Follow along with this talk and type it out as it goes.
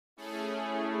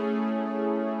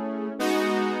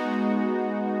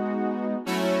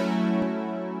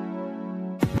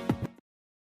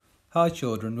Hi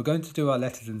children, we're going to do our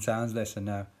letters and sounds lesson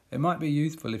now. It might be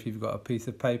useful if you've got a piece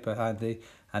of paper handy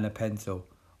and a pencil,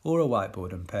 or a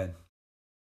whiteboard and pen.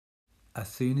 As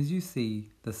soon as you see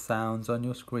the sounds on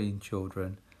your screen,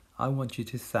 children, I want you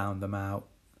to sound them out.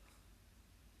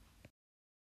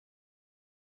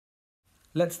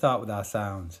 Let's start with our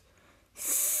sounds.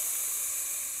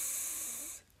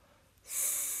 S,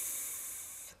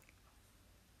 s,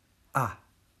 ah,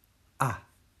 ah,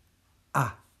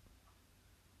 ah.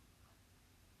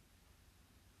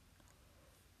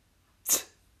 T,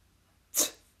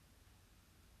 t.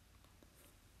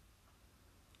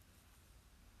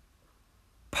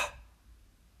 P,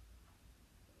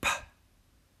 p,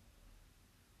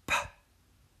 p.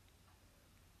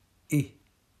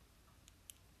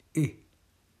 I, I,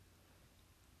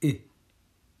 I.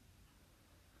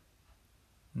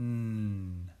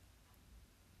 Mm,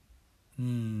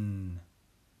 mm,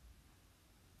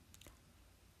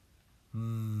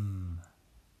 mm,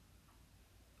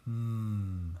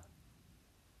 mm.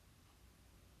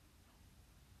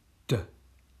 D,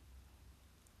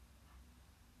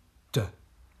 d,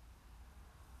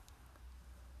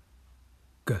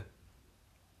 g,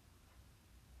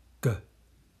 g.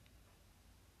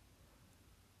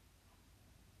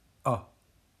 A,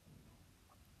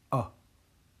 a.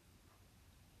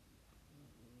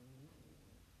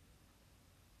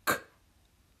 K,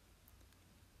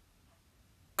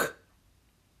 k, k,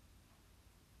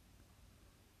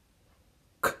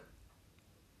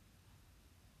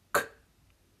 k, k,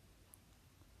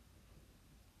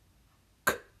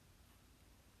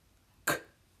 k.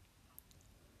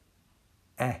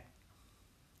 E,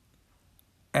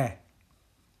 e.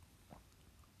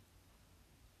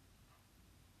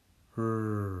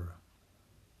 R,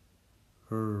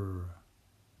 r.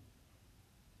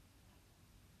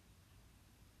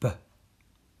 B,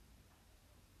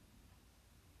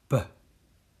 b.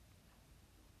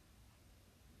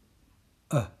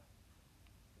 E,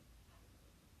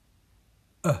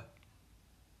 e.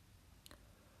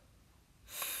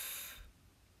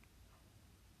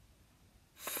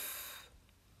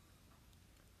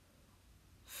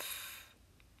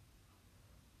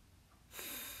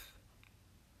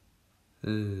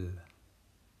 L,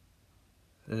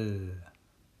 l,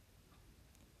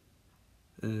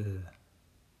 l,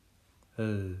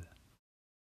 l.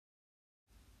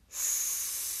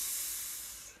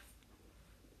 S,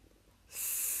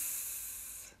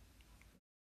 s.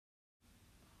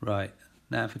 Right,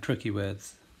 now for tricky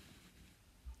words.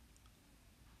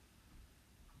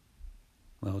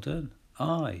 Well done.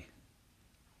 I.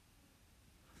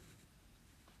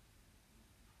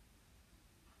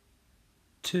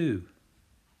 Two.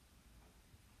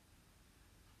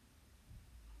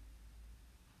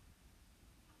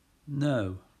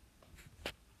 No.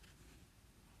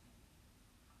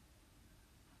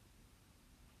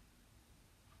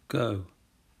 Go.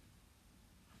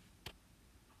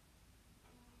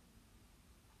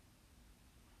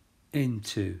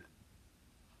 Into.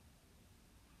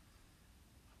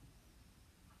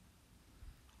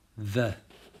 The.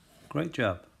 Great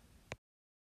job.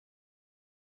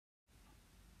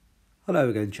 Hello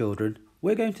again, children.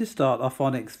 We're going to start our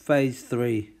phonics phase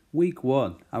 3, week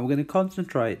 1, and we're going to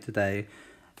concentrate today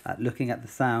at looking at the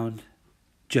sound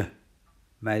J,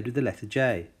 made with the letter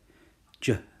J.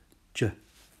 J, J.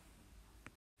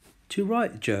 To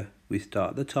write J, we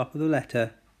start at the top of the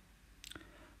letter.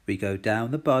 We go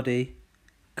down the body,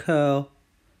 curl,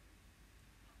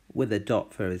 with a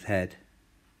dot for his head.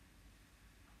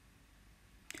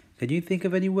 Can you think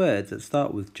of any words that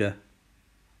start with J?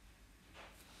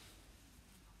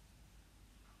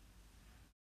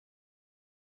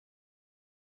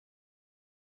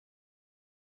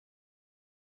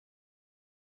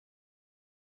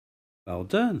 Well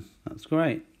done, that's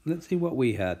great. Let's see what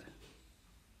we had.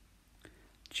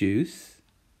 Juice,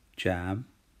 jam,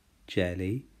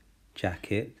 jelly,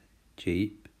 jacket,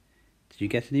 jeep. Did you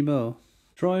get any more?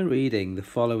 Try reading the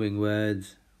following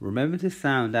words. Remember to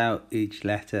sound out each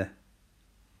letter.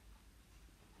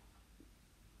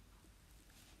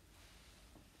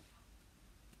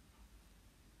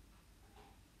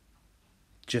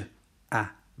 J, a,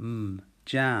 m,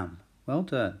 jam. Well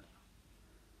done.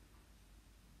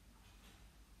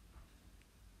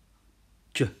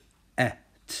 J, e,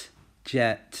 t,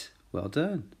 jet. Well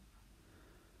done.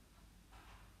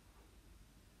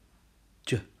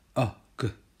 J, o, g,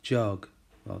 jog.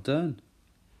 Well done.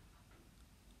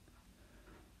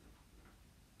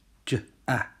 J,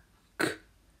 a, k,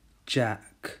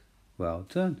 jack. Well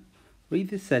done. Read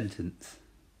the sentence.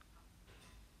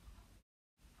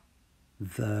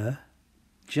 The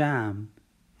jam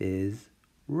is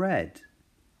red.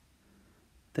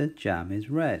 The jam is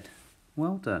red.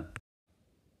 Well done.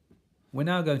 We're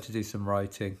now going to do some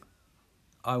writing.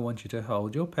 I want you to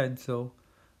hold your pencil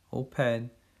or pen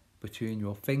between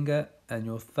your finger and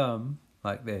your thumb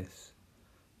like this.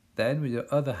 Then with your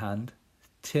other hand,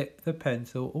 tip the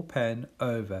pencil or pen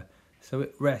over so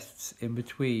it rests in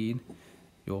between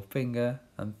your finger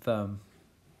and thumb.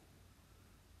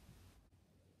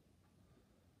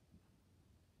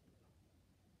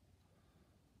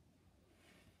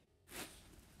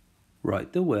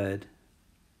 Write the word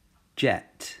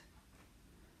jet.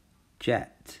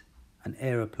 Jet. An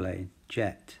aeroplane.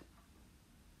 Jet.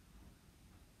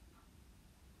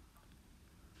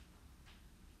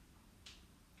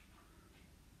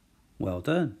 Well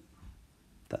done.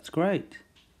 That's great.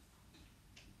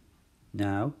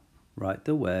 Now write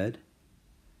the word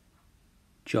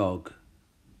jog.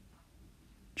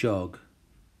 Jog.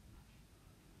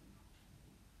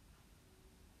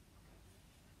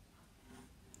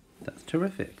 That's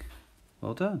terrific.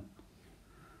 Well done.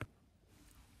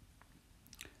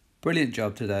 Brilliant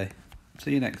job today.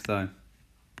 See you next time.